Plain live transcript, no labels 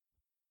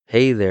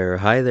Hey there,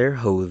 hi there,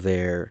 ho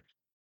there.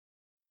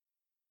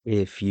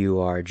 If you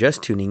are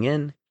just tuning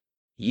in,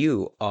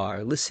 you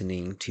are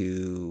listening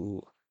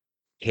to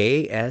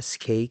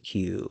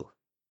KSKQ.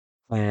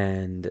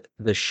 And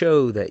the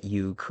show that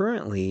you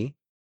currently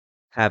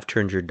have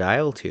turned your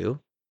dial to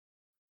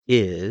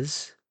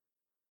is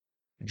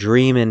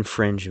Dream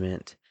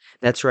Infringement.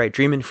 That's right,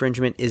 Dream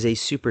Infringement is a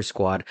super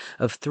squad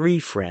of three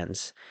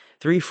friends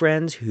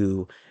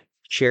who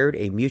shared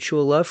a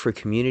mutual love for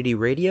community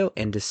radio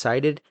and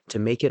decided to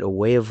make it a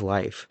way of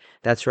life.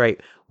 That's right,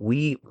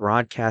 we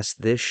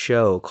broadcast this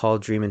show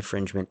called Dream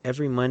Infringement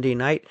every Monday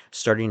night,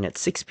 starting at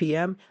 6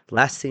 p.m.,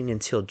 lasting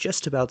until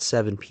just about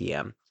 7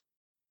 p.m.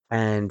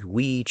 And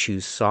we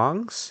choose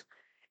songs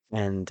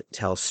and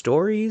tell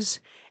stories,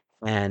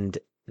 and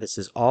this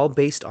is all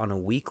based on a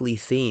weekly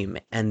theme.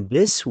 And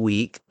this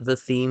week, the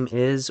theme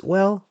is,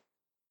 well,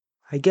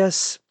 I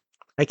guess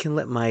I can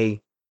let my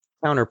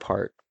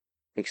counterpart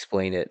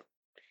explain it.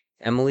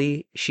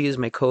 Emily, she is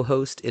my co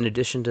host. In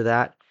addition to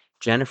that,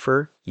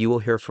 Jennifer, you will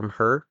hear from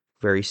her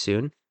very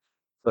soon.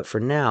 But for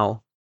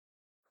now,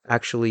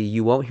 actually,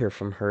 you won't hear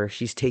from her.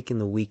 She's taking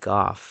the week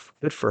off.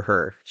 Good for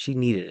her. She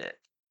needed it.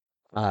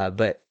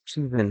 But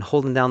she's been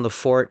holding down the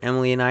fort.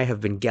 Emily and I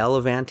have been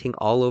gallivanting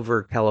all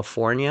over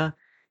California.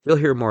 You'll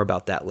hear more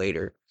about that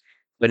later.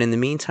 But in the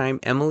meantime,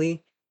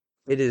 Emily,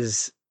 it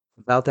is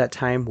about that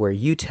time where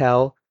you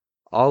tell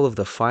all of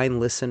the fine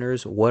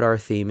listeners what our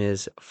theme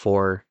is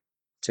for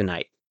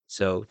tonight.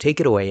 So take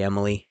it away,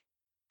 Emily.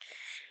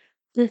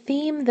 The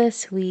theme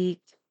this week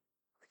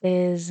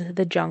is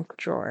the junk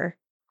drawer,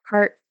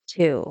 part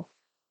two.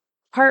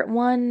 Part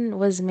one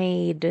was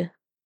made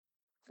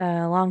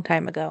a long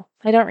time ago.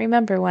 I don't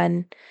remember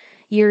when,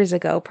 years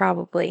ago,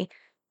 probably.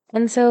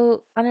 And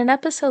so, on an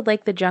episode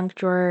like the junk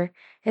drawer,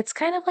 it's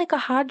kind of like a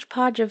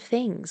hodgepodge of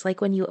things.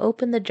 Like when you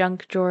open the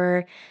junk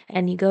drawer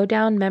and you go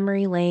down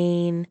memory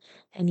lane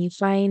and you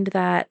find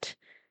that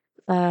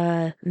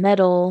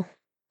medal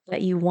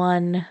that you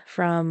won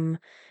from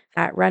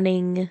that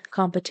running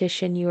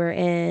competition you were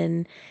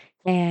in,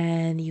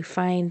 and you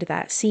find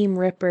that seam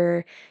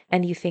ripper,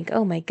 and you think,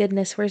 oh my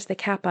goodness, where's the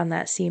cap on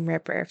that seam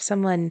ripper? If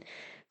someone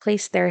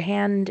placed their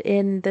hand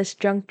in this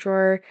junk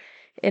drawer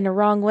in a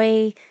wrong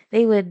way,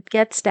 they would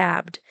get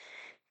stabbed.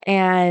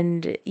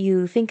 And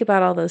you think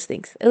about all those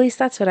things. At least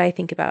that's what I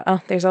think about.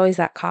 Oh, there's always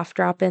that cough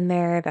drop in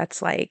there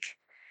that's like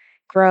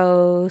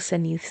gross.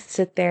 And you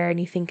sit there and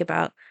you think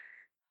about,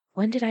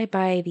 when did I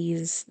buy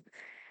these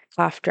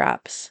cough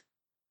drops?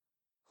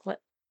 What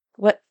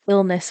what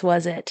illness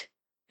was it?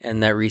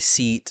 And that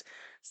receipt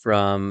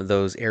from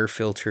those air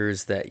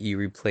filters that you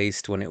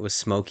replaced when it was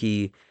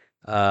smoky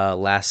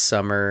last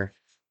summer,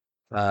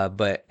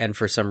 but and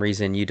for some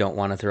reason you don't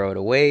want to throw it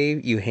away,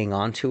 you hang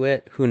on to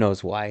it. Who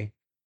knows why?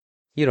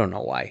 You don't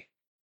know why.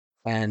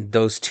 And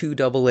those two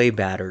AA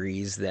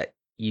batteries that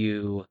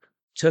you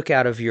took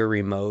out of your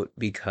remote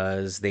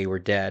because they were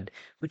dead,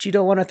 but you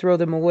don't want to throw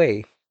them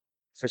away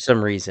for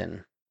some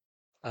reason.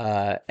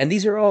 And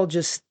these are all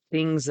just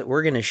things that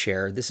we're going to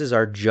share. This is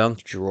our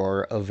junk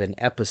drawer of an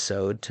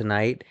episode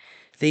tonight.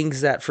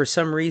 Things that for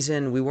some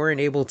reason we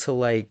weren't able to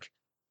like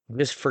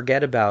just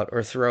forget about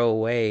or throw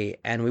away,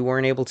 and we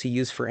weren't able to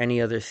use for any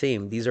other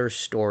theme. These are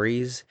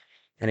stories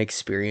and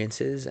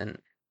experiences and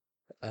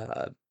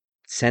uh,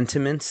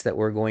 sentiments that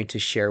we're going to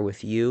share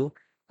with you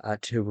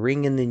to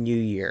ring in the new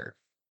year.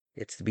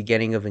 It's the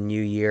beginning of a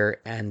new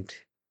year, and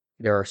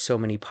there are so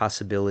many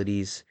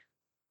possibilities.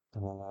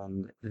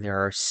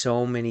 There are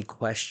so many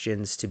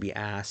questions to be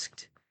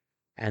asked,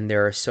 and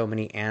there are so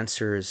many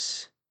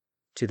answers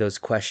to those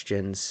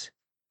questions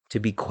to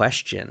be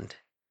questioned.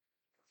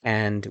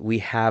 And we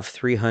have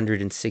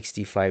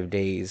 365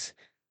 days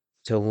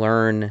to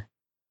learn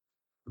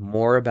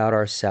more about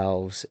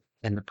ourselves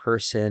and the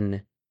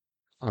person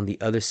on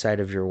the other side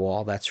of your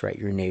wall. That's right,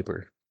 your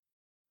neighbor.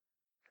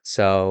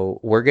 So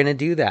we're going to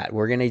do that.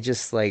 We're going to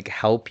just like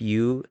help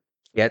you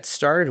get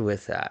started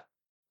with that.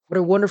 What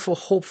a wonderful,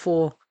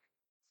 hopeful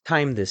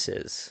time this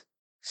is.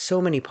 So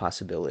many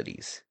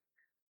possibilities.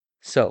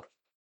 So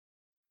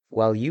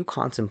while you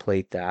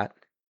contemplate that,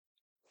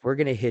 we're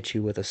going to hit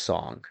you with a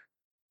song.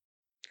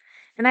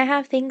 And I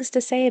have things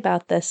to say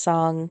about this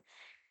song.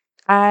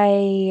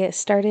 I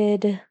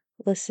started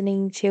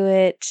listening to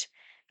it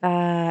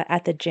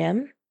at the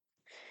gym.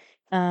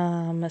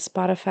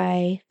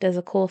 Spotify does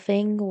a cool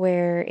thing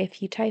where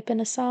if you type in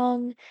a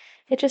song,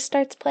 it just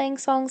starts playing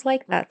songs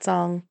like that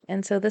song.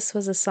 And so this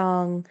was a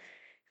song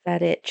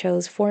that it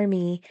chose for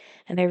me,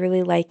 and I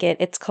really like it.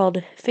 It's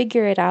called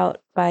Figure It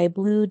Out by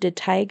Blue de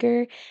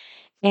Tiger.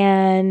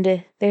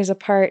 And there's a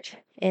part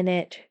in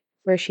it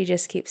where she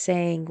just keeps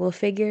saying, we'll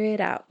figure it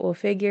out, we'll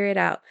figure it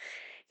out.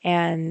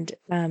 And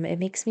it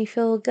makes me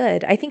feel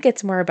good. I think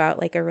it's more about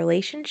like a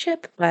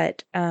relationship,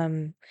 but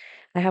I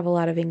have a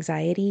lot of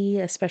anxiety,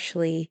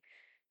 especially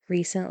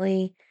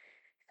recently.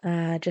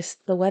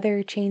 Just the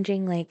weather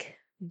changing, like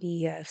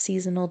the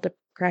seasonal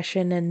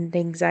depression and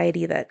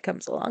anxiety that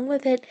comes along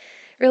with it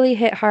really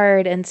hit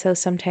hard. And so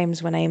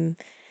sometimes when I'm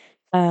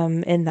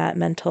in that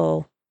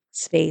mental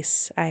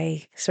space,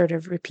 I sort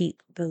of repeat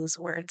those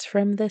words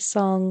from this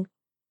song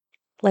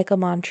like a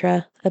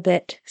mantra a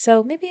bit.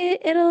 So maybe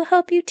it'll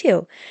help you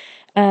too.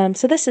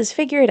 So this is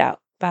Figure It Out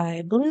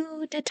by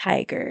Blue the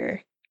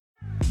Tiger.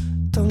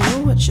 Don't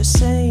know what you're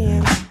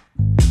saying.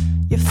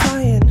 You're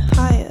flying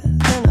higher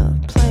than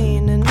a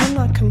plane, and I'm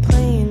not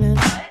complaining.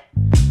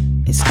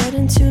 It's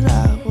getting too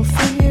loud, we'll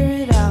figure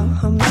it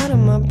out. I'm out of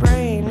my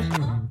brain.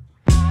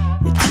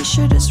 Your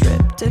t-shirt is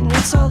ripped and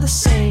it's all the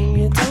same.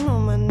 You don't know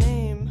my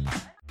name.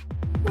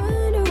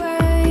 Wonder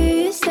why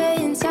you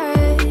stay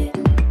inside.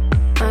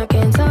 I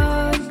can't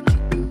talk,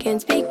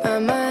 can't speak my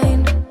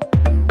mind.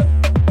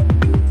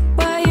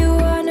 Why you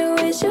wanna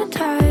waste your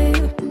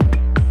time?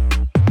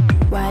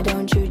 Why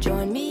don't you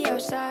join me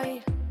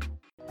outside?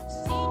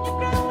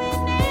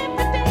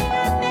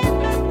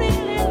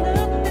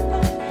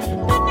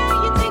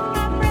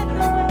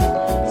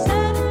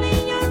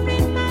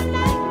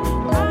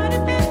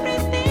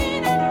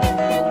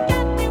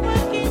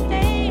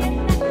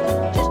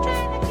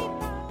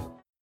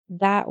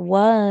 That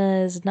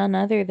was none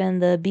other than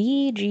the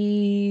Bee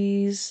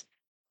Gees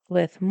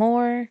with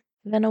More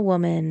Than a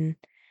Woman.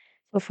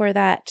 Before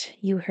that,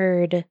 you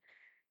heard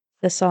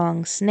the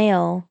song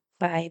Snail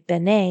by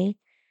Benet.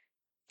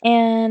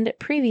 And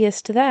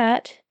previous to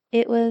that,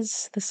 it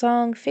was the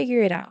song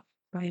Figure It Out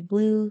by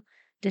Blue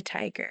the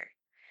Tiger.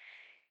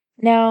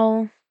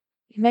 Now,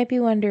 you might be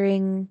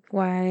wondering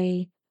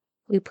why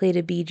we played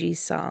a Bee Gees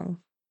song.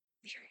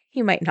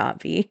 You might not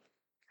be.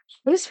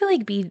 I just feel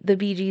like the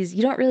Bee Gees,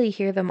 you don't really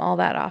hear them all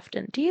that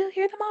often. Do you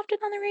hear them often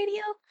on the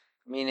radio?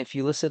 I mean, if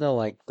you listen to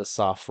like the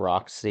soft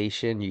rock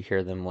station, you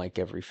hear them like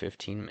every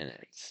 15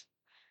 minutes,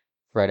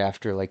 right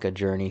after like a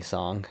Journey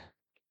song.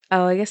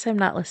 Oh, I guess I'm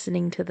not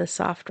listening to the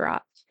soft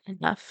rock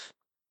enough.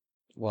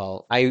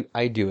 Well,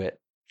 I do it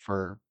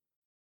for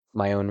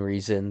my own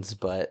reasons,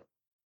 but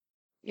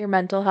Your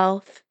mental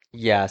health.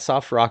 yeah,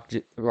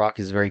 rock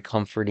is very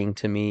comforting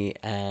to me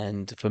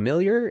and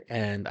familiar,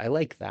 and I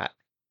like that.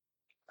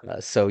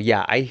 So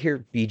yeah, I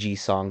hear BG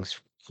songs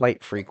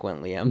quite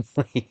frequently,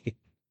 Emily.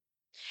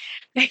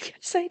 I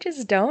guess I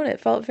just don't.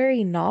 It felt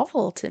very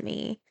novel to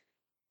me.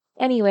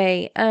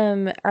 Anyway,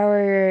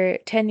 our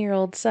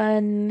 10-year-old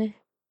son,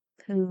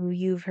 who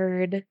you've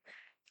heard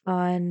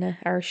on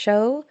our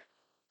show,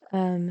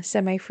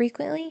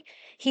 semi-frequently,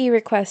 he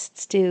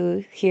requests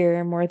to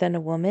hear More Than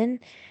a Woman,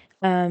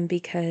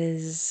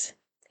 because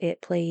it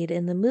played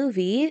in the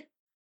movie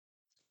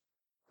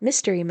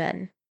Mystery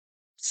Men,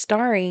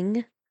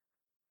 starring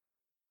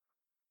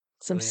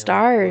some William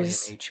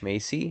stars. H.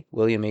 Macy.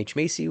 William H.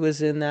 Macy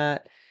was in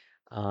that.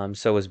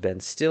 So was Ben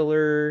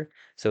Stiller.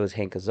 So was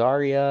Hank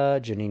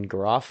Azaria, Janine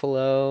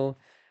Garofalo,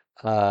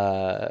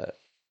 uh,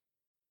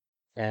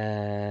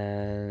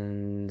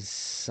 and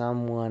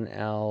someone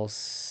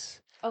else.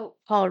 Oh,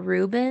 Paul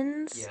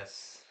Rubens.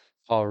 Yes.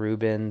 Paul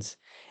Rubens,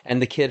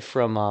 and the kid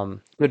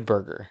from Good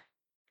Burger,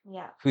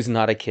 Yeah. who's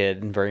not a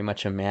kid and very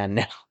much a man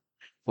now.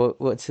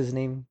 What's his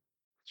name?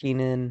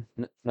 Keenan?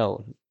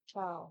 No,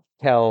 Wow.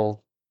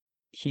 Kel.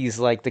 He's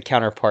like the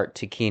counterpart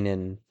to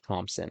Keenan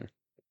Thompson.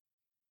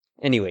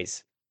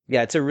 Anyways,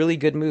 yeah, it's a really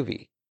good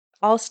movie.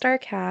 All-star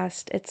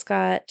cast. It's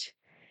got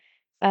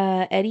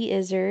Eddie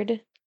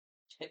Izzard,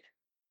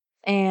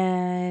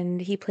 and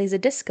he plays a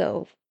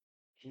disco.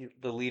 He's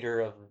the leader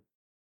of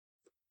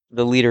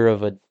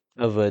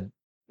a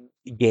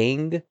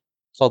gang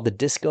called the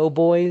Disco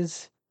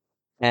Boys,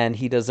 and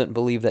he doesn't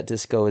believe that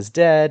disco is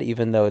dead,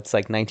 even though it's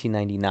like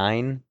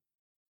 1999,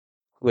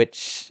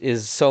 which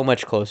is so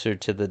much closer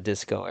to the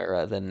disco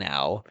era than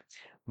now.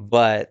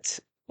 But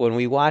when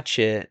we watch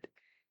it,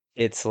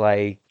 it's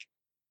like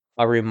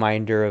a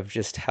reminder of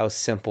just how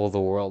simple the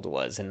world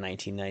was in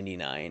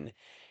 1999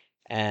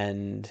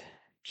 and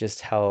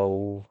just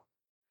how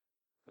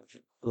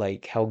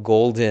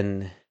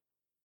golden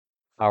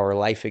our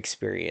life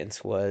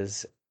experience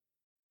was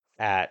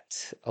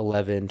at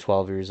 11,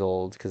 12 years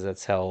old, because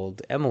that's how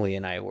old Emily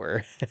and I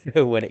were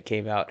when it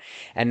came out.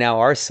 And now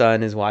our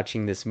son is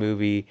watching this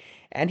movie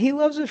and he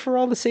loves it for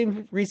all the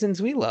same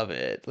reasons we love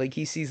it. Like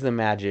he sees the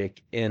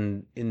magic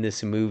in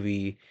this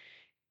movie.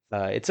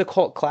 It's a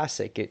cult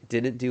classic. It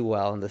didn't do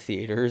well in the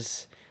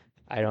theaters,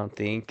 I don't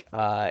think.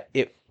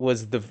 It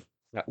was the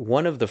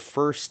one of the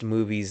first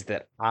movies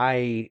that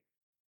I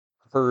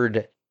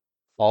heard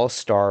All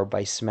Star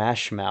by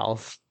Smash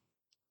Mouth.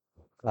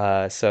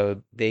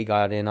 So they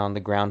got in on the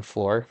ground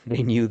floor.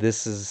 They knew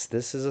this is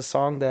a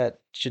song that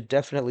should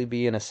definitely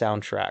be in a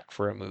soundtrack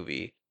for a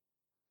movie.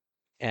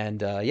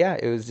 And yeah,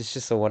 it's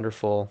just a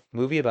wonderful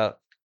movie about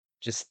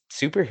just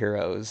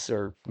superheroes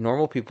or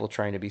normal people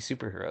trying to be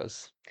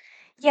superheroes.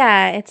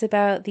 Yeah, it's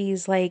about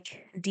these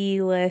like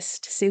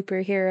D-list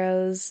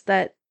superheroes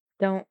that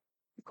don't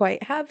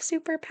quite have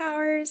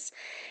superpowers.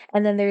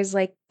 And then there's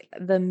like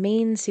the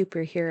main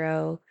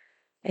superhero.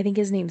 I think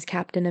his name's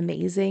Captain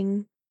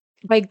Amazing.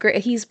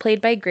 He's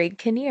played by Greg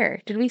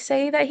Kinnear. Did we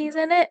say that he's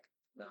in it?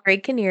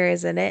 Greg Kinnear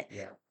is in it.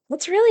 Yeah.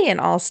 It's really an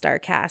all-star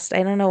cast.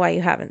 I don't know why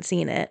you haven't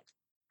seen it.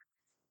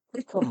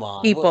 Come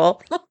on,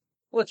 People,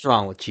 what's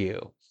wrong with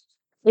you?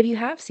 if you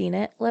have seen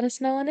it, let us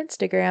know on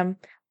Instagram.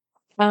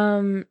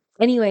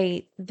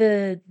 Anyway,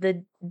 the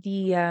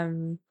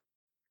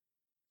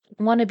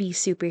wannabe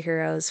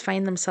superheroes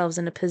find themselves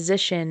in a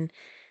position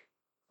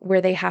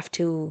where they have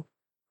to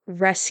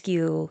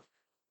rescue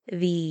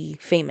the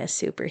famous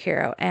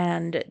superhero,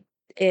 and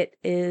it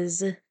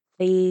is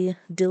a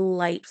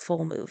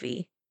delightful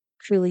movie.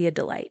 Truly a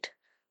delight.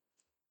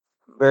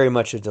 Very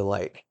much a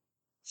delight.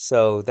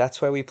 So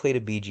that's why we played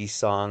a Bee Gees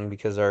song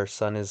because our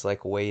son is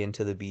like way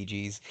into the Bee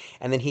Gees.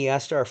 And then he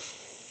asked our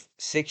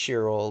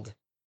 6-year-old,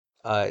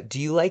 do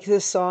you like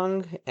this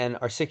song? And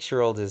our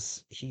 6-year-old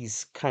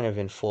he's kind of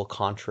in full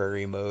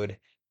contrary mode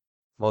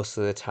most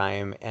of the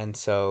time. And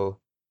so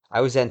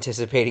I was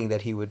anticipating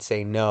that he would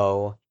say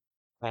no.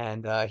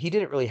 And he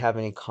didn't really have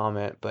any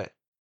comment. But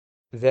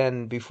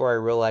then before I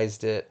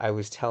realized it, I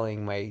was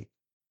telling my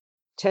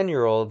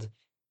 10-year-old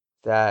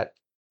that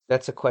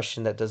that's a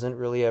question that doesn't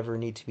really ever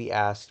need to be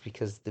asked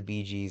because the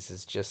Bee Gees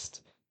is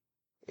just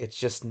it's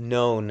just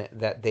known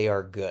that they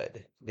are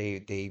good.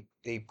 They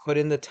put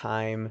in the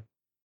time,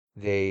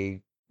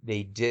 they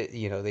they did,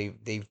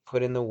 they've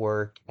put in the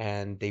work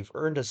and they've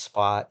earned a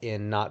spot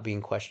in not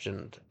being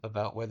questioned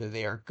about whether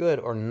they are good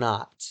or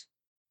not.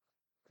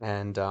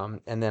 And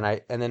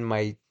then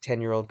my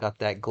 10-year-old got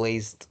that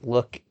glazed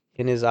look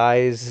in his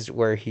eyes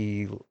where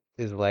he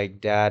is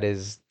like dad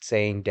is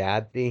saying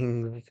dad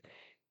things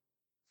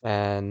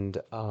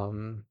and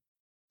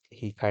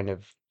he kind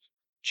of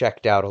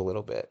checked out a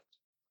little bit.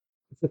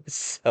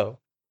 So,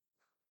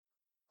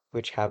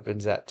 which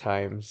happens at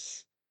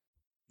times.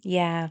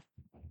 Yeah,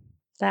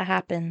 that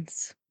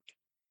happens.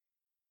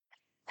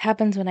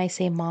 Happens when I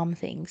say mom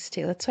things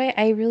too. That's why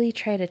I really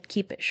try to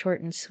keep it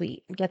short and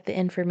sweet. Get the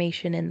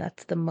information in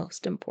that's the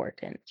most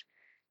important.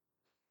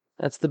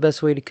 That's the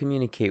best way to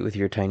communicate with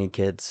your tiny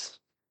kids.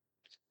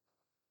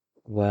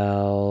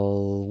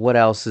 Well, what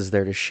else is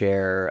there to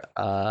share?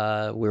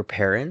 We're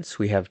parents,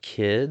 we have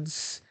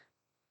kids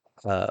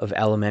of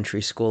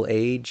elementary school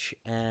age,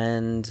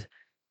 and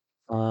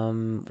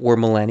we're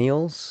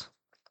millennials.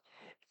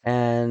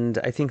 And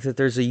I think that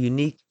there's a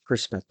unique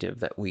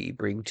perspective that we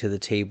bring to the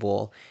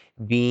table,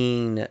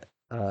 being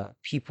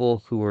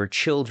people who are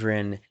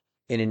children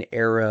in an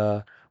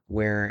era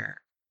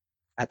where,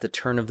 at the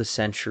turn of the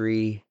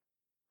century,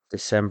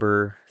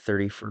 December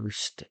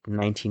 31st,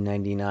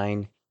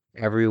 1999,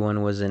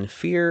 everyone was in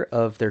fear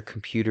of their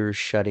computers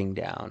shutting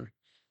down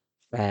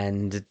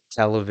and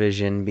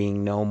television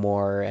being no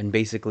more, and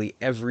basically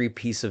every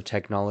piece of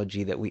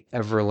technology that we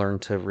ever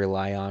learned to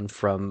rely on,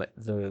 from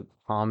the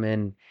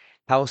common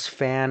house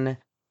fan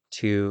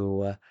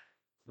to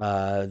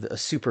a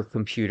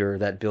supercomputer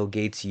that Bill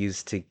Gates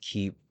used to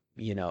keep,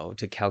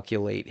 to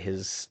calculate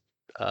his,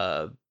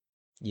 uh,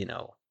 you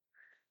know,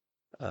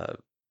 uh,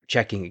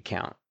 checking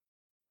account,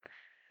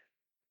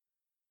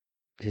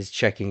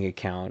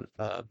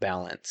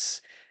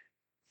 balance.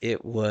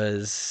 It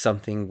was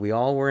something we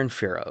all were in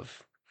fear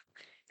of,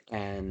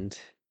 and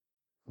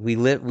we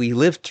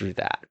lived through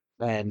that,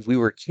 and we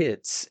were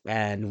kids,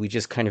 and we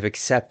just kind of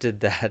accepted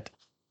that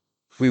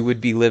we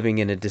would be living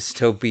in a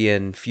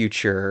dystopian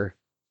future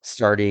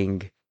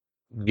starting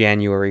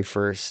January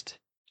 1st,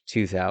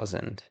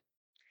 2000.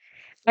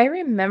 I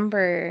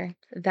remember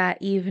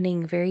that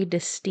evening very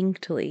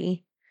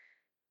distinctly,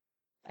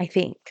 I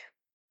think.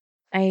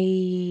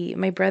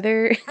 My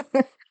brother,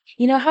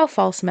 you know how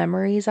false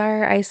memories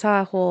are? I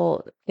saw a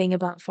whole thing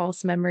about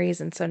false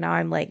memories, and so now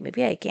I'm like,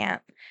 maybe I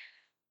can't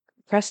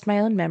trust my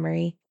own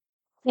memory.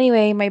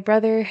 Anyway, my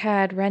brother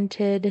had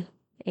rented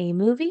a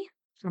movie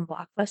from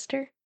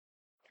Blockbuster,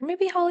 or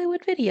maybe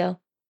Hollywood Video.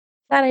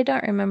 That I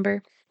don't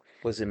remember.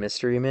 Was it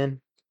Mystery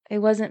Men? It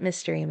wasn't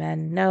Mystery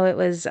Men. No, it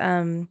was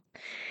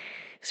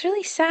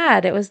really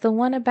sad. It was the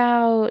one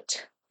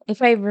about,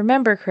 if I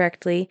remember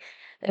correctly,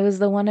 it was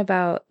the one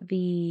about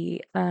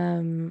the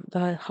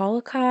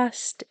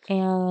Holocaust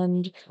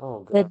and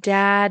Oh the gosh.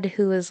 dad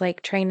who was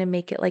like trying to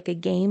make it like a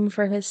game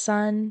for his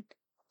son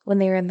when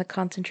they were in the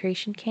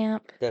concentration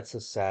camp. That's a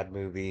sad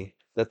movie.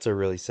 That's a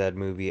really sad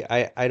movie.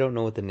 I don't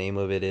know what the name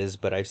of it is,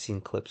 but I've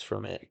seen clips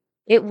from it.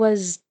 It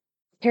was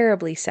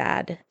terribly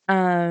sad.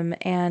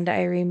 And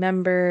I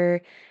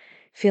remember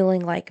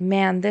feeling like,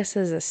 man, this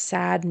is a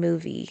sad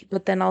movie,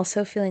 but then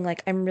also feeling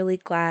like I'm really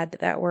glad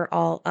that we're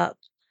all up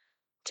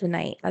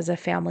tonight as a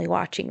family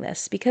watching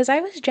this because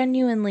I was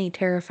genuinely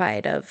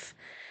terrified of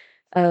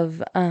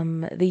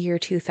the year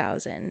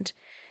 2000.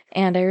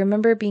 And I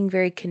remember being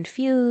very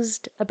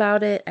confused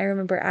about it. I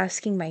remember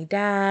asking my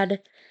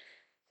dad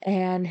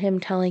and him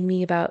telling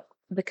me about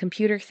the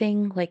computer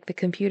thing, like the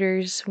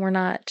computers were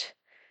not,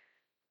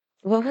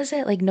 what was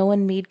it? Like no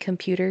one made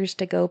computers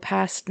to go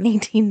past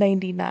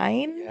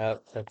 1999.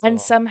 Yep, that's And all.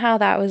 somehow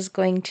that was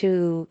going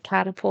to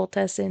catapult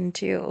us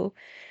into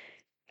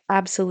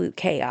absolute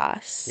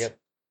chaos. Yep.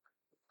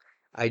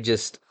 I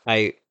just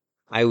I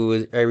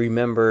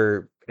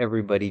remember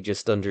everybody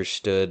just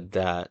understood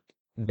that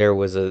there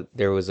was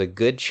a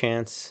good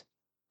chance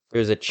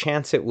there's a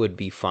chance it would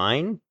be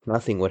fine,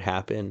 nothing would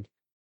happen,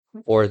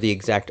 or the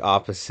exact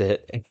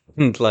opposite,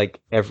 and like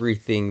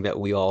everything that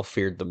we all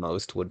feared the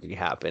most would be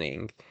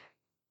happening.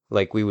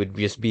 Like we would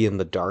just be in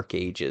the dark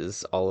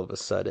ages all of a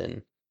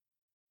sudden.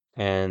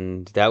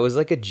 And that was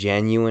like a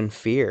genuine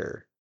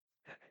fear.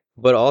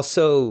 But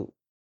also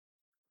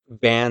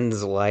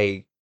bands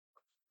like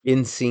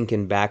NSYNC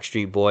and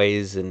Backstreet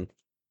Boys and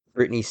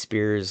Britney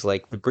Spears,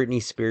 like the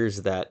Britney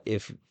Spears that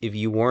if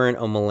you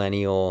weren't a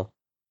millennial,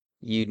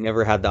 you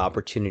never had the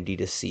opportunity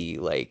to see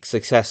like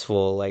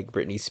successful like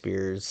Britney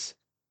Spears,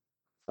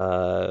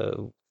 uh,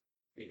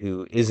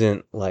 who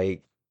isn't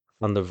like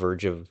on the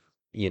verge of,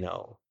 you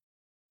know,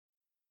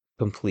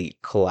 complete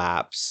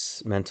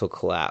collapse, mental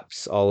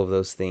collapse, all of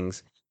those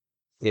things.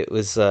 It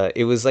was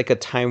like a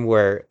time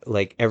where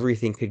like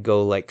everything could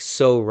go like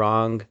so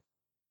wrong,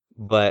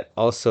 but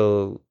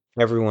also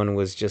everyone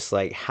was just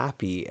like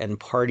happy and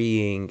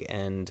partying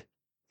and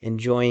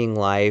enjoying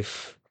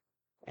life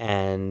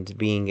and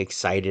being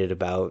excited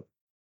about,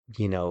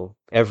 you know,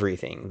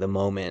 everything, the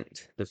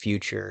moment, the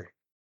future,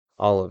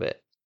 all of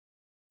it.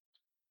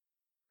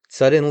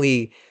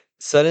 Suddenly,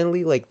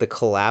 suddenly like the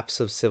collapse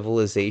of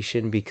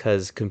civilization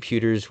because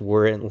computers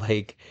weren't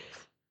like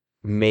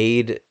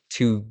made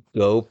to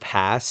go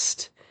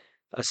past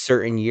a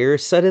certain year,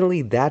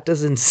 suddenly that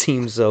doesn't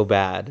seem so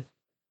bad.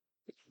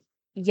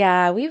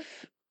 Yeah,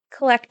 we've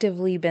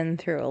collectively been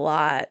through a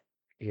lot.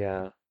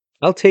 Yeah.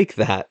 I'll take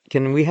that.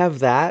 Can we have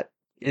that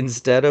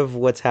instead of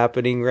what's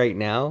happening right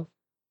now,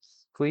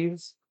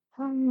 please?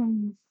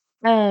 Hmm.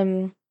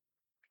 Um,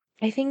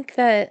 I think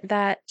that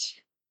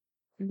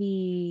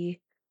the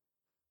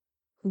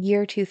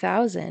year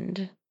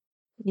 2000,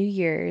 New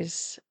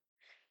Year's,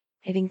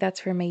 I think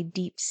that's where my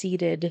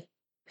deep-seated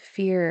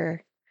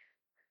fear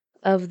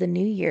of the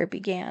new year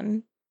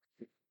began.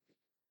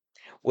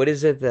 What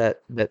is it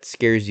that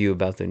scares you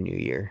about the new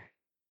year?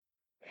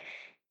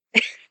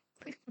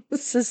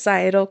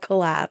 Societal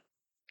collapse.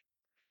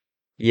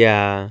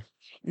 Yeah,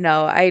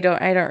 No, I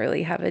don't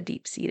really have a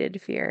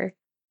deep-seated fear.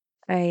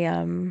 I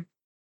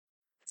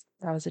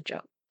that was a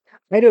joke.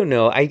 I don't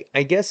know.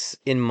 I guess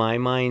in my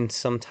mind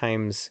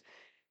sometimes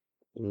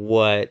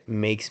what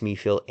makes me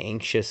feel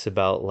anxious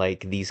about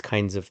like these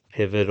kinds of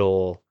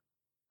pivotal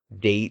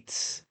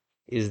dates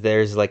is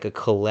there's like a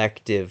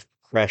collective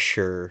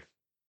pressure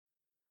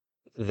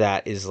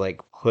that is like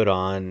put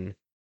on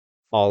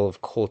all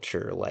of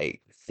culture.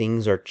 Like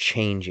things are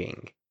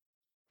changing.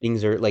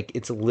 Things are like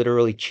it's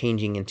literally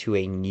changing into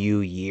a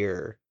new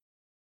year.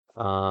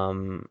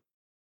 Um,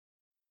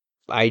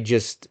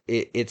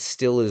 it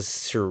still is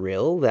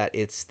surreal that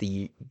it's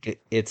the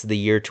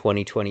year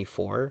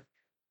 2024.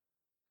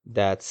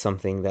 That's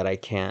something that I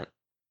can't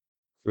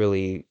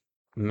really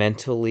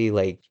mentally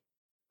like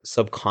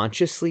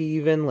subconsciously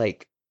even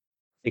like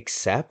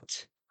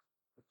accept,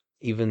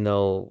 even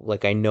though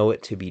like I know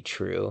it to be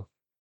true.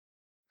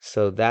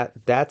 So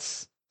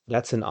that's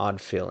an odd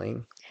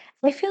feeling.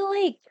 I feel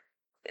like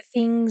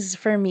things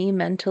for me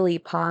mentally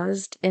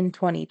paused in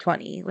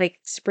 2020, like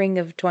spring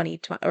of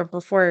 2020 or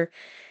before,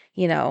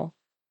 you know,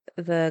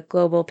 the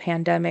global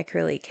pandemic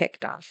really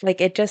kicked off.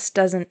 Like it just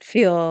doesn't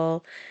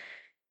feel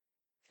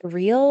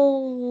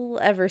real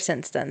ever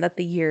since then that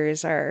the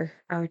years are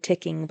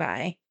ticking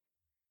by.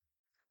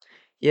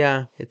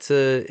 Yeah, it's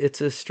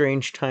a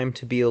strange time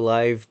to be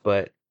alive,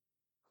 but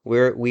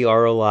we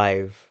are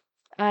alive.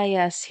 Ah,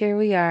 yes, here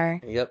we are.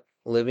 Yep,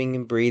 living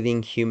and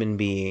breathing human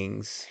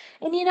beings.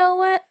 And you know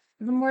what?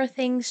 The more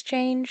things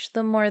change,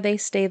 the more they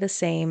stay the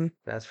same.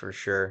 That's for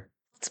sure.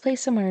 Let's play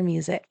some more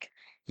music.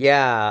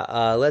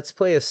 Yeah, let's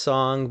play a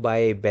song by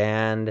a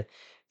band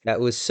that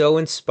was so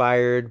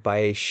inspired by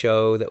a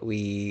show that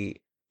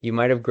you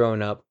might have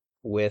grown up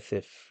with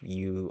if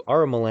you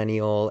are a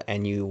millennial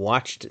and you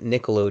watched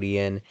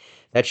Nickelodeon.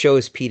 That show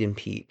is Pete and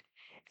Pete.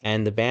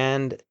 And the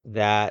band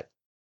that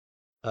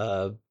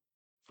uh,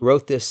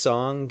 wrote this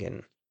song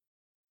and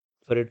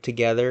put it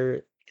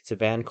together, it's a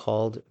band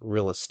called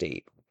Real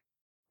Estate.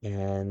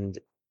 And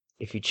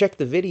if you check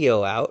the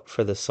video out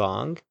for the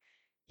song,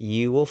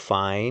 you will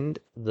find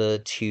the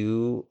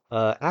two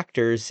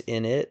actors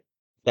in it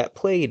that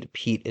played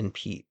Pete and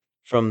Pete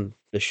from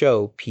the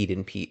show Pete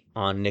and Pete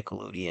on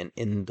Nickelodeon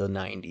in the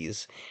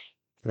 90s.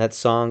 And that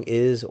song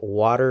is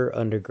Water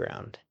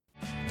Underground.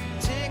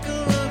 Take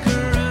a look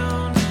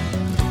around.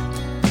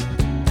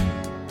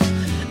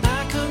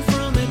 I come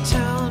from a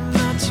town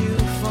not too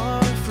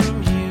far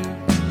from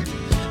here.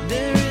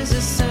 There is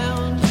a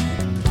sound.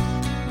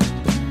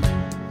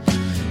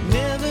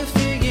 Never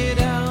figured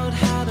out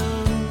how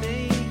to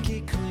make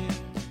it clear.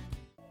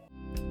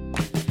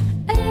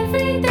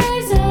 Every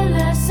day's a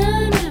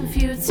lesson in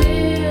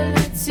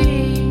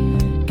futility.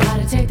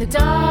 Gotta take the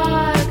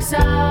dogs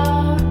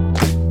out.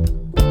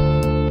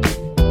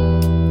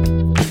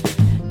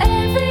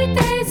 Every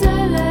day's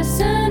a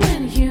lesson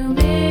in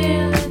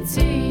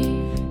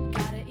humility.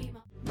 Gotta eat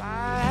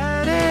my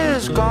head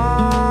is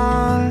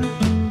gone.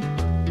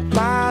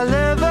 My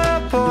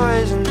liver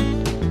poison.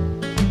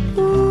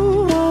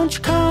 Ooh, won't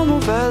you come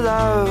over,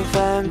 love,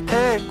 and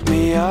pick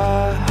me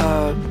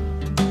up?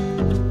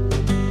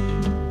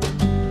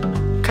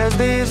 'Cause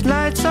these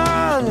nights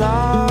are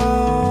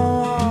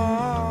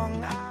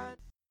long.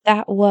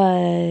 That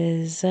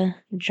was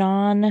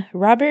John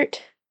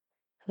Robert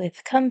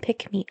with Come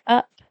Pick Me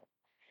Up.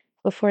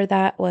 Before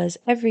that was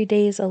Every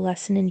Day's a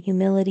Lesson in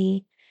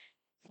Humility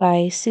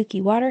by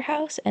Suki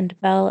Waterhouse and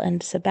Belle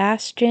and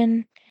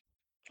Sebastian.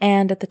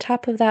 And at the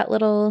top of that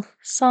little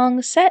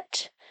song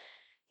set,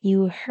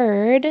 you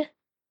heard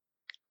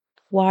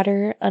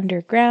Water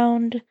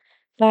Underground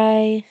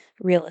by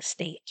Real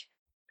Estate.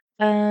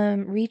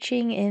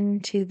 Reaching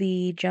into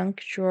the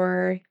junk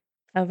drawer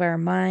of our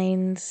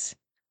minds,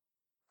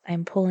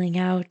 I'm pulling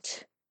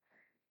out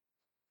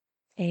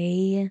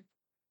a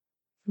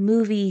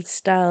movie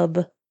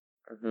stub,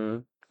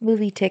 Mhm.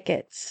 movie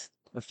tickets.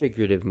 A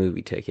figurative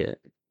movie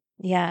ticket.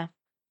 Yeah.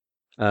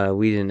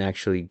 We didn't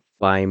actually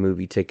buy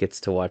movie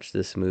tickets to watch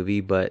this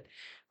movie, but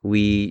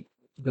we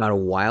got a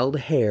wild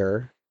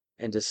hair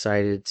and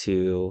decided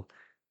to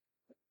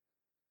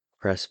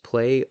press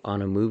play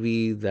on a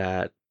movie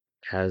that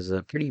has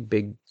a pretty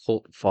big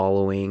cult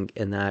following,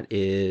 and that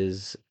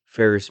is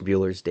Ferris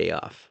Bueller's Day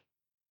Off.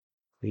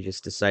 We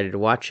just decided to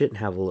watch it and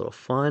have a little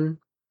fun,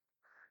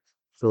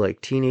 feel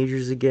like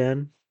teenagers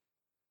again,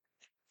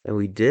 and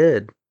we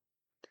did.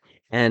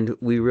 And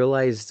we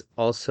realized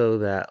also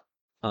that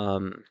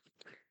um,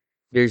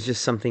 there's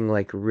just something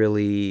like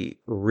really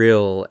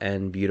real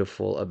and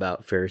beautiful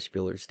about Ferris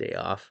Bueller's Day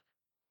Off.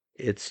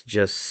 It's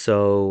just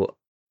so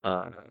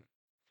uh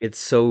it's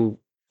so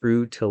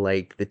true to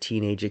like the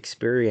teenage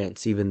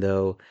experience, even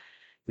though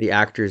the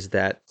actors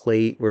that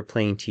were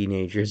playing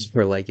teenagers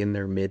were like in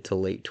their mid to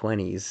late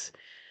 20s.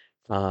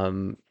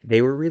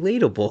 They were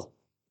relatable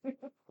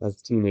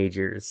as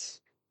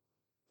teenagers.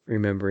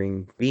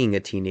 Remembering being a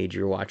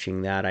teenager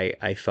watching that,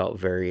 I felt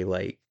very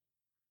like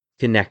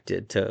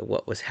connected to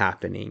what was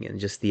happening, and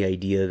just the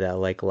idea that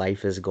like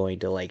life is going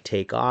to like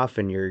take off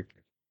and you're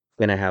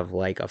gonna have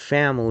like a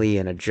family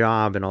and a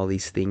job and all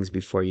these things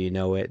before you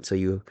know it. So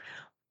you,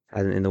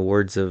 and in the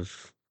words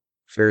of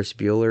Ferris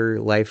Bueller,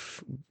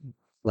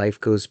 life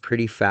goes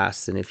pretty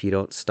fast, and if you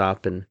don't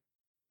stop and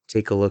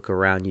take a look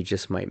around, you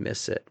just might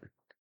miss it.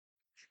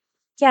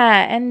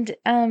 Yeah, and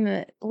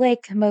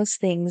like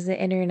most things, the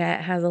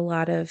internet has a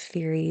lot of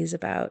theories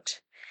about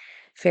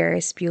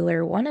Ferris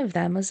Bueller. One of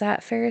them was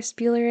that Ferris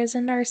Bueller is a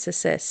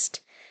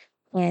narcissist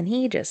and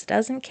he just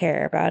doesn't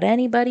care about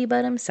anybody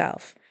but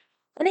himself.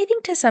 And I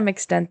think to some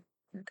extent,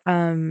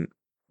 um,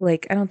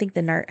 like I don't think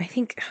I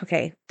think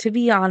okay, to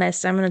be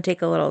honest, I'm gonna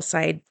take a little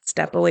side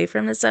step away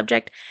from the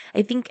subject.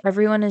 I think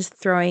everyone is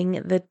throwing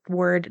the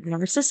word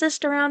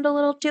narcissist around a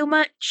little too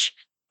much.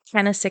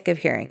 Kind of sick of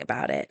hearing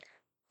about it.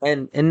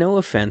 And no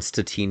offense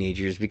to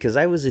teenagers, because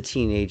I was a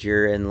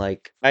teenager, and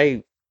like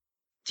I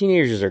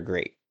teenagers are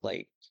great.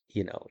 Like,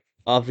 you know,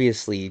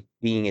 obviously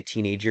being a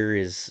teenager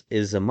is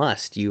a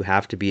must. You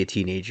have to be a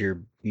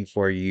teenager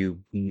before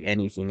you be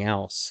anything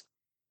else.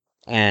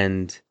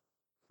 And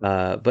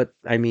but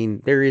I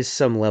mean, there is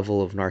some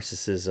level of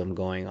narcissism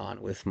going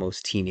on with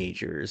most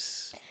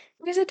teenagers.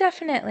 There's a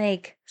definite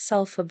like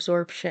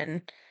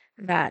self-absorption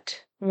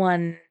that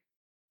one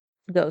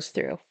goes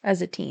through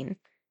as a teen.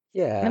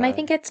 And I Yeah.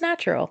 think it's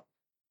natural.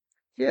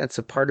 Yeah, it's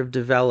a part of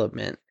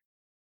development.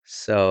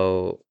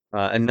 So,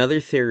 another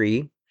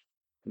theory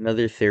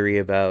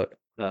about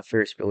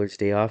Ferris Bueller's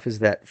Day Off is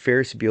that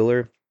Ferris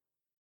Bueller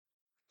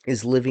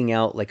is living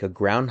out like a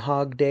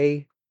Groundhog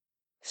Day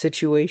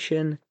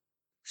situation.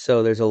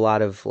 So there's a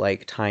lot of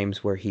like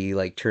times where he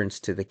like turns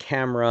to the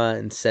camera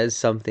and says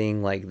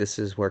something like, "This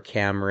is where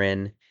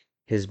Cameron,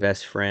 his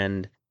best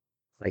friend,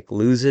 like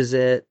loses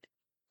it."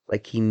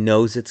 Like he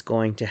knows it's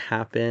going to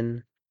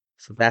happen.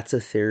 So that's a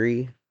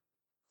theory.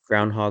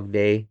 Groundhog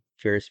Day,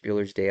 Ferris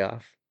Bueller's Day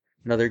Off.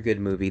 Another good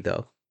movie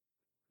though.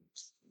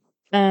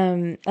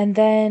 And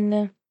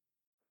then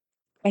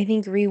I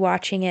think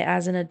rewatching it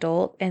as an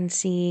adult and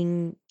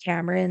seeing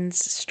Cameron's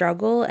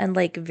struggle and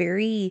like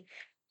very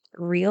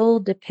real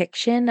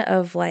depiction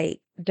of like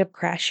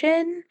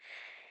depression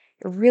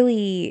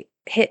really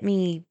hit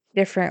me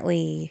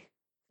differently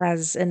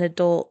as an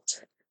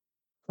adult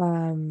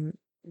um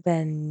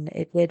than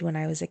it did when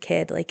I was a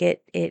kid. Like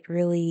it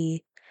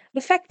really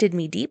affected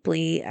me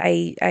deeply.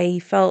 I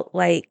felt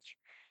like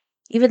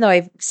even though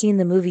I've seen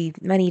the movie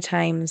many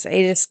times,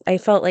 I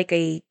felt like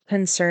a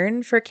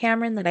concern for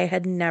Cameron that I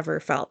had never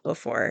felt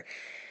before.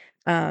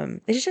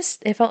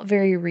 It felt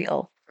very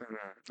real.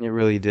 It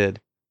really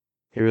did.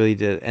 It really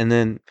did.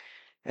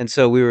 And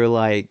so we were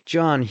like,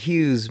 John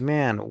Hughes,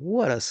 man,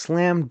 what a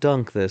slam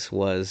dunk this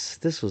was.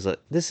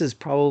 This is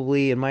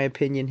probably, in my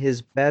opinion,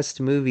 his best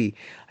movie.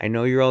 I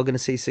know you're all gonna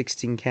say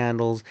 16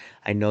 Candles.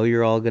 I know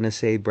you're all gonna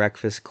say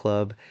Breakfast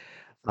Club.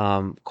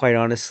 Quite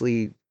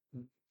honestly,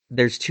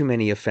 there's too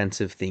many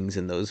offensive things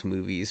in those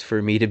movies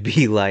for me to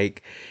be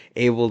like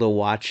able to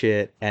watch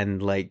it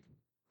and like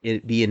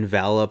it be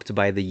enveloped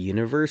by the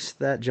universe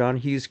that John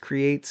Hughes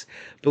creates.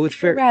 But with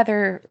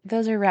fair,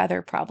 Those are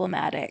rather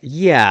problematic.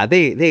 yeah,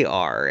 they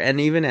are, and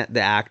even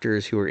the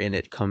actors who are in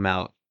it come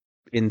out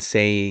in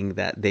saying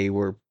that they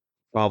were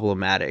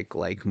problematic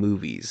like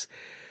movies.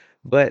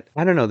 But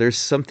I don't know, there's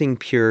something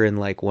pure and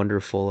like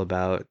wonderful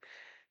about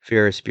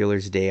Ferris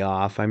Bueller's Day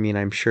Off. I mean,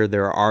 I'm sure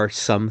there are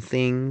some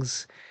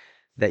things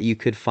that you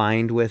could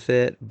find with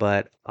it,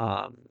 but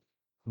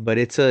but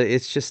it's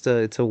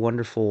a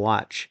wonderful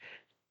watch.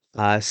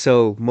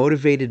 So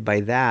motivated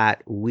by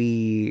that,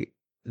 we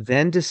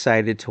then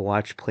decided to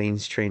watch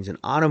Planes, Trains, and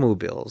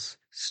Automobiles,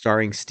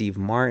 starring Steve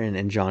Martin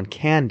and John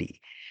Candy,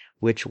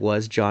 which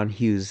was John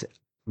Hughes'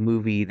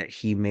 movie that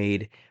he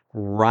made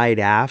right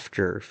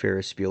after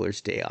Ferris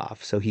Bueller's Day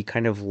Off. So he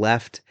kind of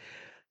left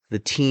the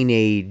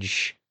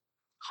teenage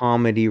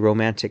comedy,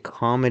 romantic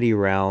comedy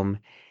realm,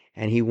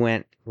 and he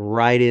went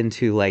right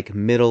into like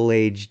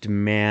middle-aged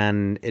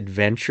man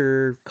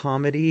adventure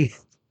comedy.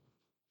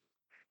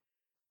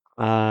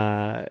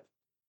 Uh,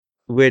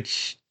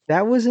 which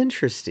that was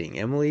interesting.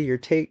 Emily, your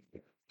take.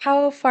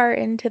 How far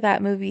into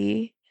that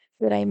movie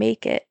did I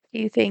make it, do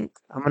you think?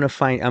 I'm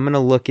gonna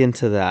look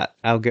into that.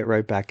 I'll get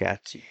right back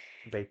at you.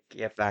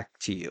 Get back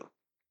to you.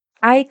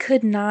 I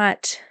could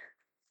not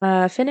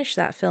finish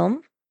that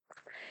film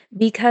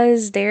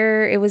because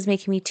it was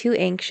making me too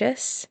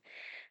anxious.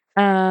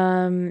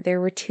 There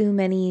were too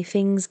many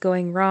things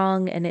going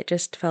wrong, and it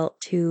just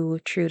felt too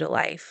true to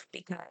life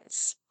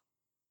because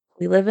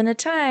we live in a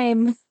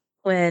time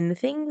when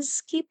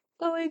things keep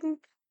going.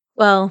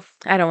 Well,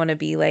 I don't want to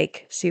be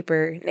like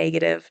super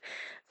negative.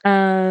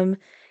 Um,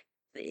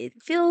 it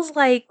feels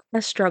like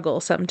a struggle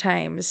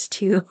sometimes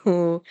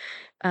to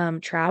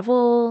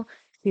travel,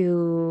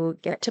 to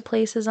get to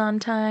places on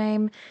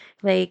time.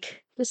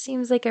 Like, this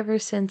seems like ever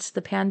since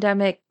the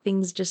pandemic,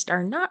 things just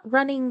are not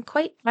running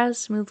quite as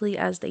smoothly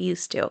as they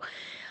used to.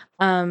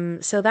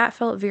 So that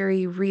felt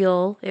very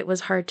real. It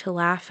was hard to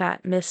laugh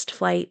at missed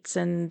flights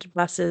and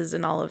buses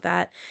and all of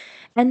that.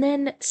 And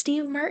then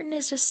Steve Martin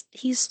is just,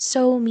 he's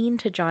so mean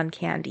to John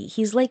Candy.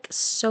 He's like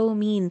so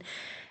mean.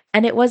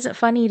 And it wasn't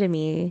funny to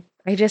me.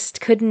 I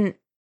just couldn't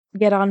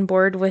get on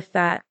board with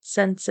that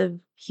sense of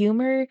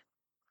humor.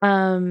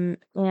 And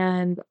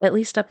at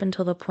least up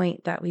until the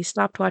point that we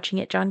stopped watching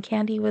it, John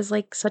Candy was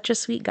like such a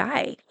sweet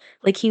guy.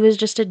 Like he was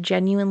just a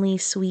genuinely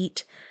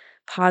sweet,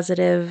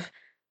 positive,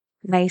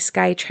 nice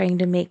guy trying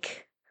to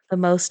make the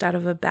most out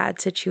of a bad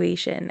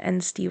situation.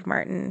 And Steve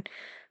Martin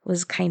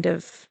was kind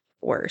of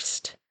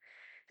worst.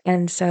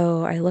 And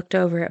so I looked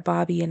over at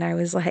Bobby and I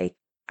was like,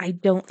 I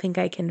don't think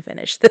I can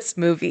finish this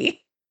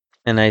movie.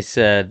 And I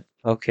said,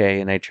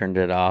 okay, and I turned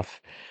it off.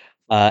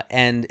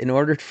 And in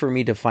order for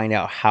me to find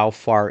out how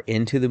far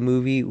into the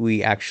movie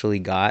we actually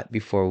got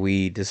before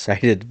we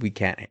decided we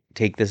can't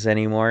take this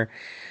anymore,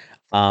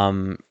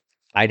 um,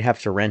 I'd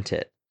have to rent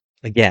it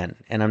again,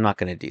 and I'm not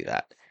going to do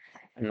that.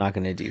 I'm not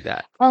going to do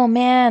that. Oh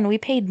man, we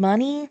paid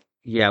money?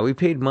 Yeah, we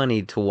paid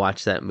money to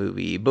watch that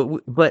movie,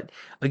 but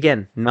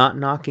again, not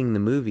knocking the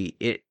movie.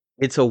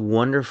 It's a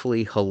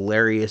wonderfully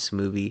hilarious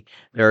movie.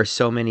 There are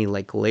so many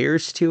like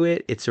layers to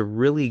it. It's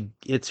really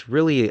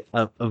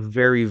a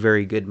very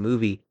very good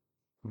movie,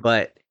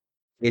 but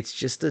it's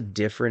just a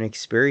different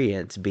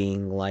experience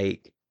being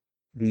like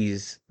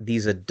these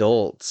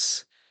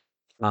adults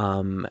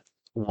um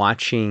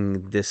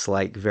watching this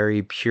like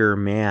very pure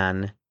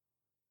man,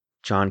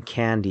 John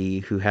Candy,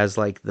 who has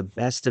like the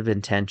best of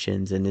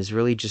intentions and is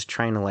really just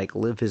trying to like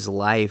live his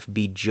life,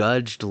 be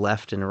judged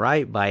left and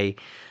right by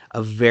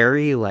a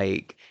very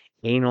like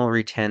anal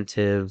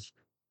retentive,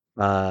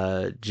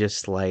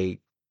 just like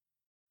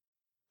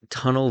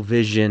tunnel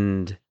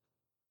visioned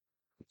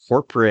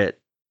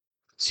corporate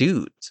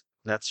suit.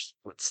 That's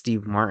what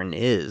Steve Martin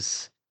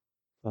is.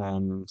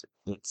 And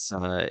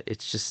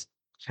it's just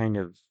kind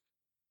of,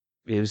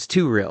 it was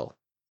too real.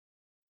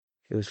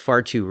 It was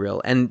far too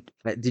real. And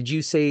did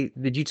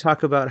you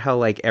talk about how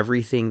like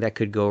everything that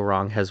could go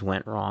wrong has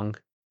went wrong?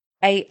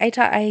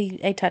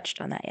 I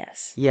touched on that,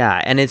 yes.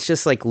 Yeah, and it's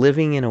just like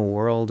living in a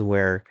world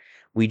where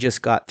we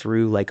just got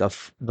through like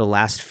the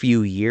last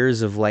few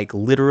years of like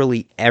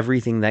literally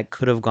everything that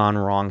could have gone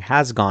wrong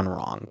has gone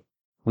wrong.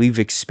 We've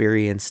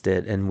experienced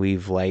it and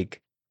we've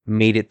like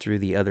made it through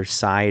the other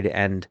side,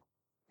 and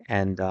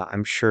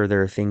I'm sure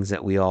there are things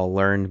that we all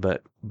learned,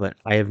 but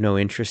I have no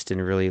interest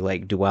in really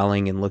like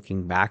dwelling and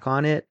looking back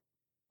on it.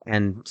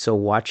 And so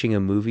watching a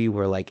movie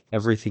where like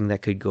everything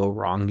that could go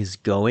wrong is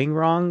going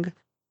wrong,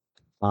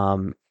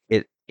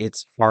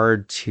 it's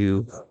hard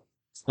to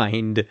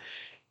find,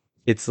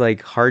 it's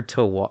like hard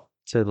to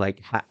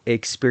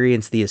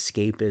experience the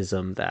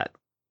escapism that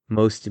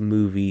most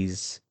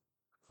movies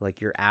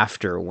like you're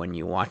after when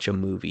you watch a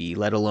movie,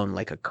 let alone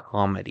like a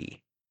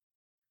comedy.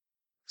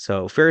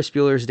 So Ferris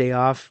Bueller's Day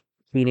Off,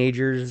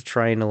 teenagers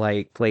trying to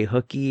like play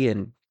hooky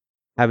and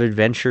have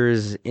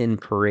adventures in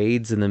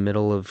parades in the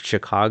middle of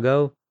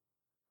Chicago,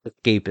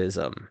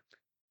 escapism.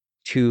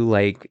 Two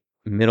like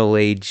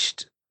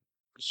middle-aged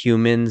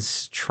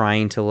humans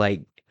trying to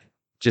like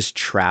just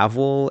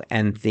travel,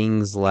 and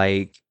things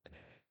like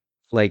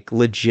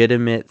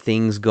legitimate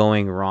things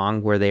going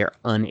wrong where they are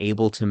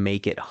unable to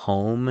make it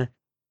home,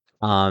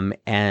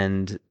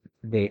 and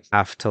they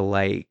have to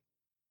like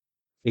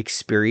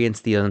experience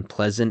the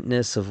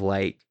unpleasantness of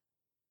like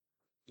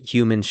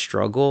human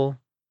struggle,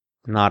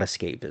 not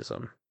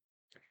escapism.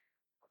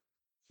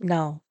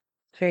 No,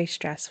 very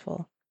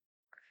stressful.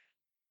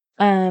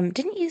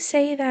 Didn't you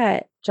say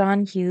that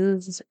John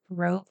Hughes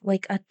wrote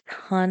like a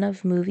ton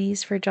of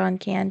movies for John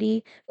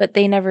Candy, but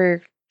they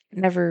never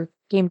never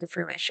came to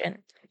fruition.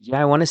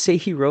 Yeah, I want to say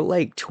he wrote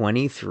like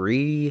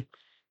 23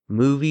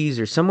 movies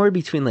or somewhere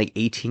between like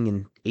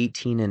 18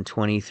 and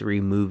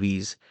 23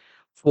 movies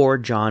for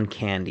John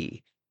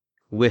Candy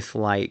with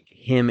like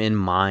him in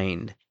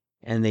mind,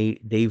 and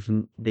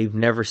they've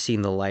never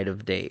seen the light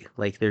of day.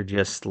 Like they're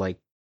just like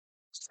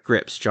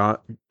scripts.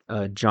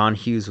 John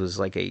Hughes was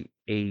like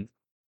a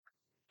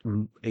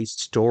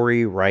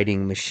story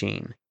writing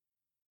machine.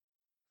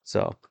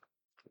 So,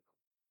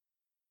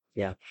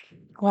 yeah.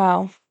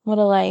 Wow, what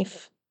a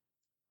life.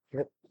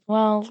 Yep.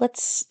 Well,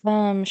 let's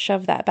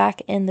shove that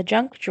back in the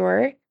junk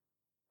drawer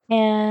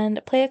and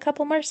play a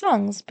couple more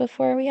songs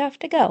before we have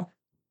to go.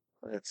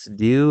 Let's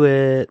do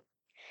it.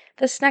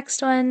 This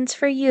next one's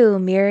for you,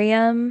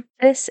 Miriam.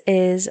 This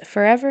is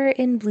Forever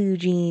in Blue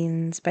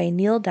Jeans by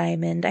Neil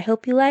Diamond. I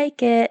hope you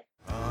like it.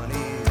 Honey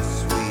is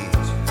sweet,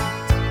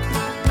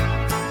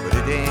 but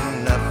it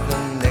ain't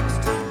nothing next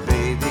to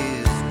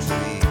baby's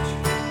treat.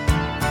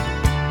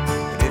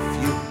 But if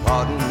you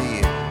pardon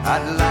me,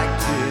 I'd like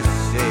to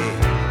say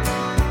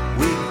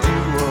we do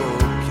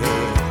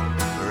okay,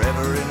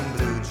 forever in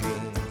blue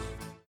jeans.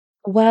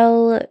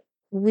 Well,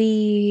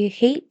 we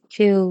hate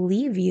to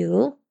leave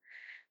you,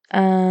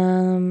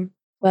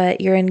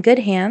 but you're in good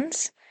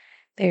hands.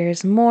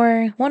 There's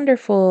more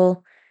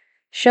wonderful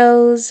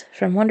shows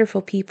from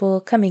wonderful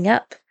people coming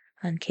up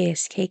on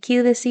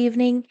KSKQ this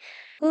evening.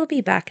 We'll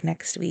be back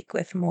next week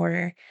with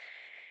more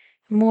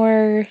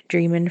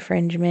dream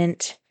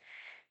infringement.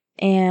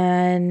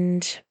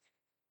 And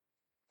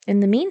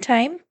in the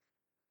meantime,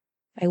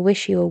 I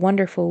wish you a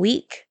wonderful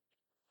week.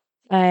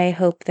 I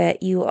hope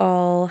that you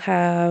all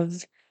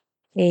have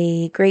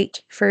a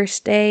great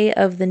first day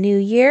of the new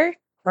year,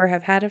 or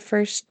have had a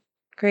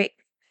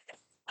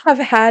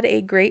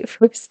great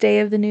first day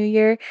of the new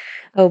year.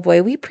 Oh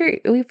boy, we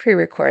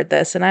pre-record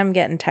this and I'm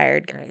getting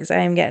tired, guys. I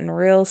am getting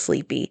real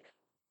sleepy.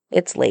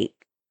 It's late.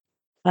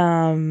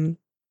 Anyway,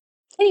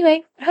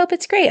 I hope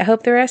it's great. I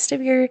hope the rest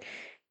of your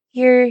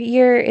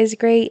year is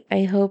great.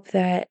 I hope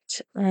that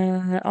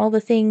all the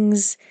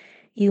things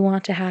you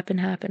want to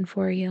happen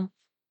for you.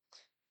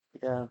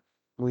 Yeah.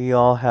 We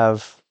all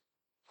have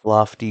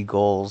lofty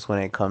goals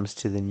when it comes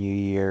to the new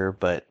year,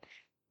 but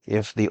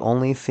if the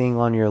only thing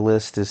on your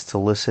list is to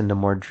listen to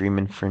more Dream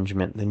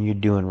Infringement, then you're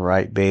doing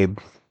right, babe.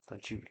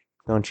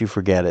 Don't you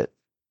forget it.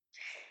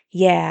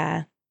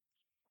 Yeah.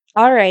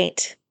 All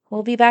right.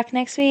 We'll be back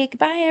next week.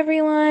 Bye,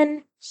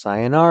 everyone.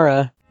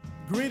 Sayonara.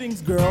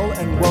 Greetings, girl,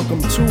 and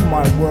welcome to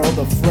my world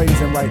of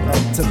phrasing right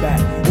up to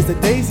bat. It's the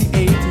daisy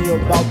age and you're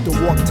about to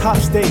walk top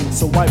stage,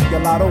 so wipe your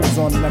lottos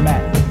on the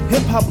mat.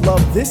 Hip-hop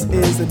love this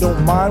is, and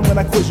don't mind when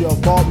I quiz your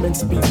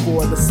involvements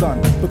before the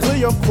sun. But clear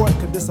your court,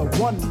 cause this a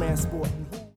one-man sport.